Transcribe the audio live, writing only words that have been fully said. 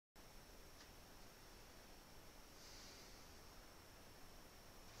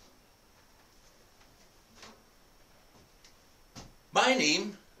My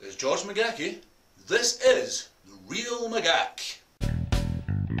name is George McGachey. This is the real McGack.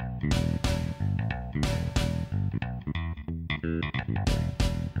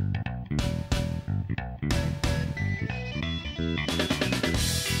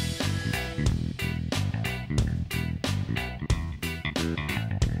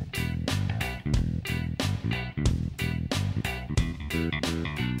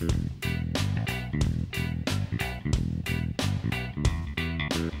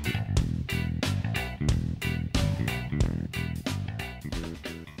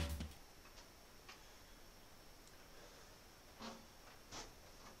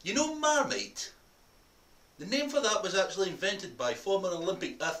 You know Marmite? The name for that was actually invented by former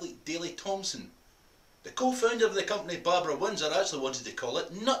Olympic athlete Daley Thompson. The co-founder of the company, Barbara Windsor, actually wanted to call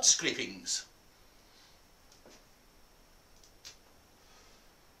it nut scrapings.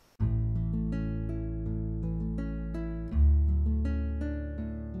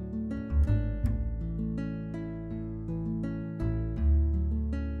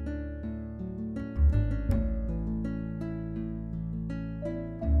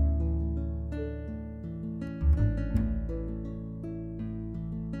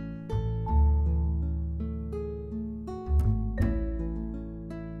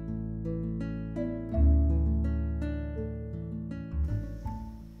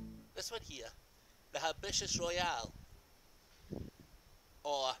 This one here, the Hibiscus Royale,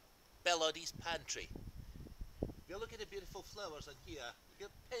 or Bellotti's Pantry. If you look at the beautiful flowers on here, you get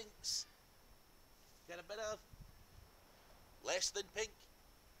pinks, get a bit of less than pink.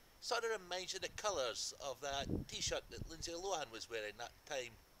 Sort of reminds you of the colours of that t-shirt that Lindsay Lohan was wearing that time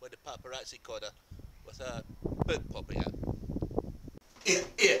when the paparazzi caught her with a boob popping out. Here.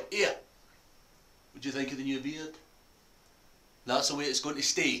 What do you think of the new beard? That's the way it's going to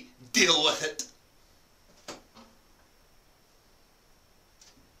stay. Deal with it.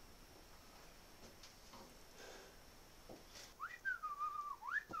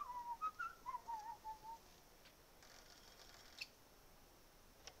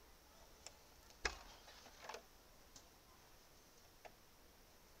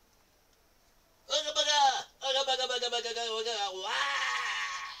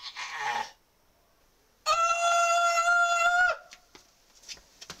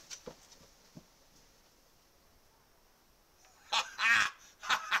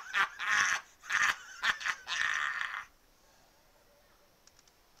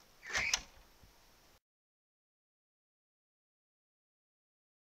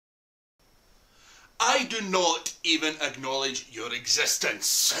 I do not even acknowledge your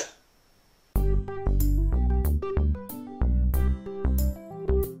existence.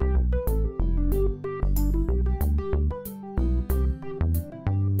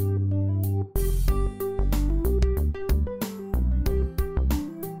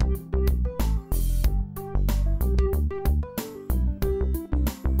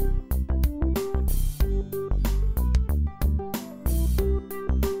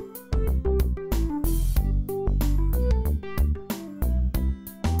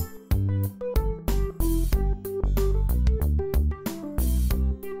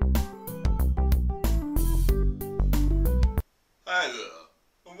 Hi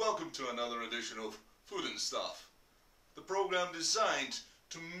there, and welcome to another edition of Food and Stuff, the program designed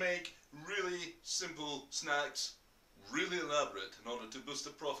to make really simple snacks really elaborate in order to boost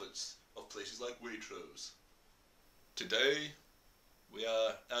the profits of places like Waitrose. Today we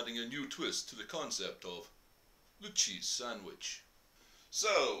are adding a new twist to the concept of the cheese sandwich.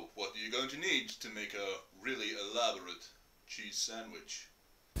 So, what are you going to need to make a really elaborate cheese sandwich?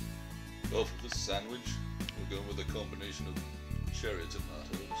 Well, for this sandwich we're going with a combination of cherry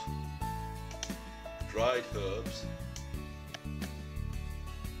tomatoes, dried herbs,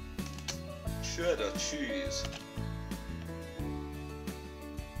 cheddar cheese,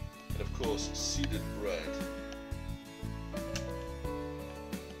 and of course seeded bread.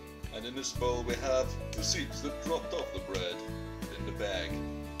 And in this bowl we have the seeds that dropped off the bread in the bag,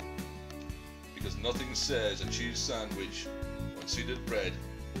 because nothing says a cheese sandwich on seeded bread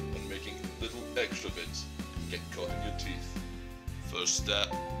and making little extra bits get caught in your teeth. First step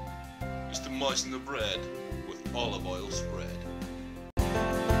is to moisten the bread with olive oil spread.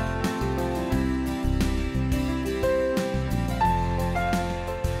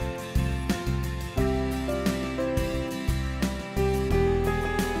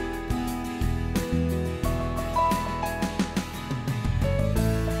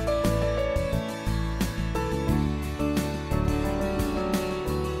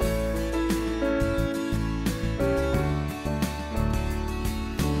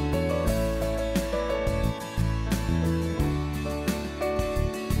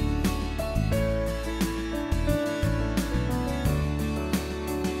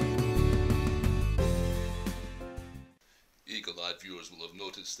 viewers will have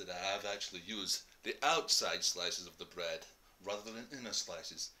noticed that I have actually used the outside slices of the bread rather than inner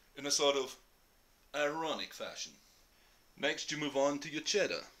slices, in a sort of ironic fashion. Next you move on to your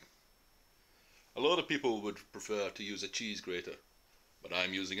cheddar. A lot of people would prefer to use a cheese grater, but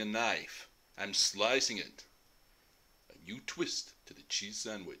I'm using a knife. I'm slicing it. A new twist to the cheese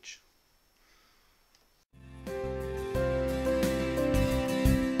sandwich.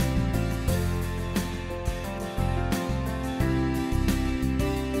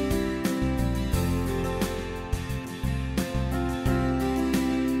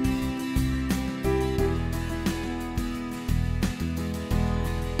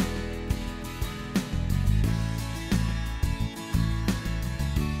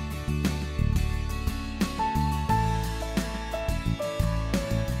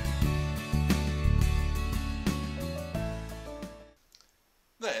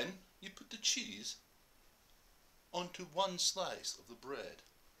 Then you put the cheese onto one slice of the bread.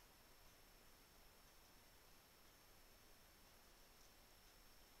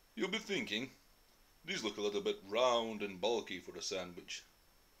 You'll be thinking, these look a little bit round and bulky for a sandwich.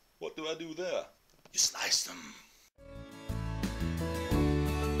 What do I do there? You slice them.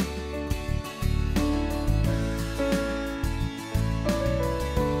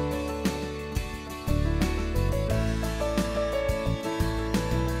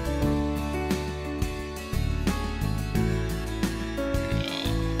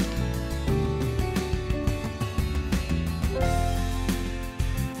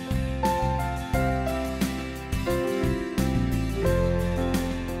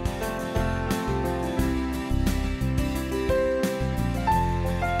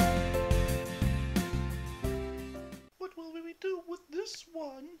 This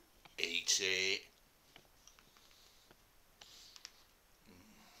one. Eat it.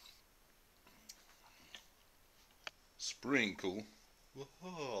 Sprinkle the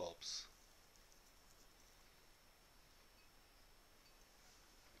herbs.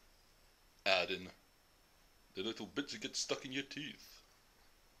 Add in the little bits that get stuck in your teeth.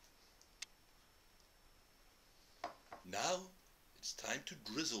 Now it's time to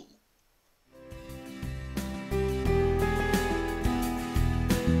drizzle.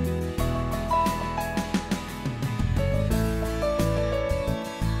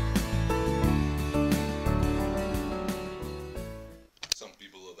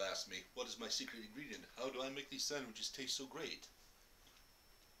 Me, what is my secret ingredient? How do I make these sandwiches taste so great?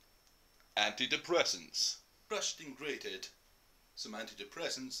 Antidepressants. Crushed and grated some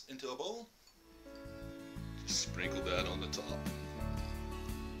antidepressants into a bowl. Just sprinkle that on the top.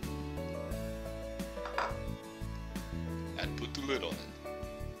 And put the lid on it.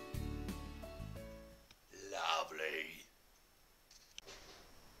 Lovely.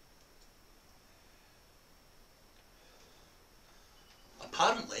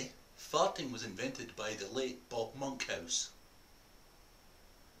 Apparently, farting was invented by the late Bob Monkhouse.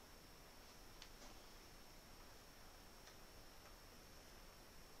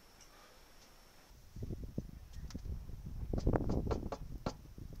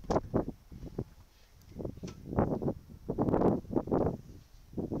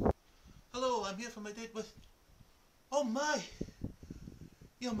 Hello, I'm here for my date with... Oh my!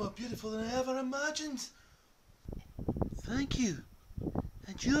 You're more beautiful than I ever imagined! Thank you.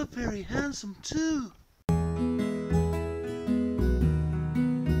 And you're very handsome too.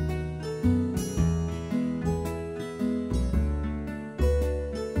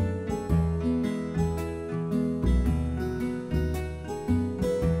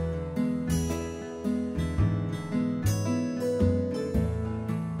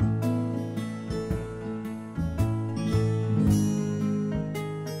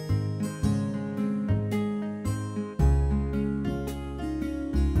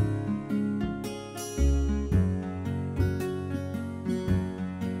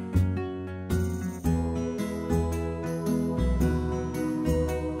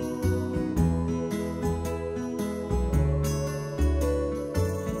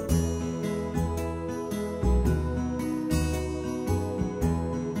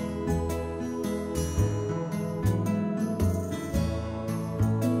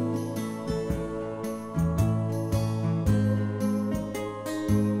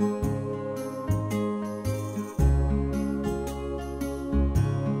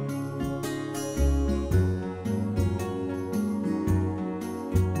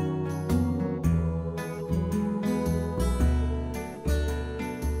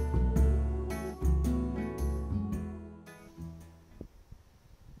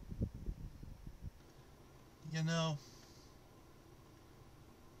 You know,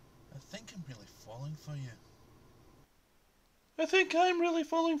 I think I'm really falling for you. I think I'm really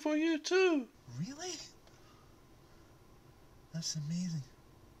falling for you too. Really? That's amazing.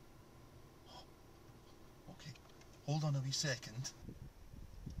 Okay, hold on a wee second.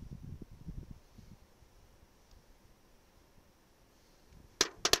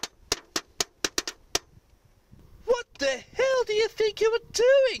 What the hell do you think you were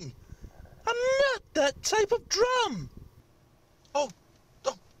doing? I'm not that type of drum. Oh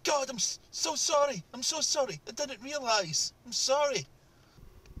God, I'm so sorry. I'm so sorry. I didn't realise. I'm sorry.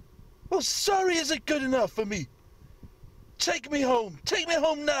 Well, sorry isn't good enough for me. Take me home. Take me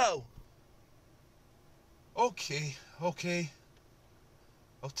home now. Okay.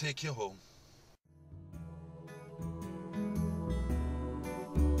 I'll take you home.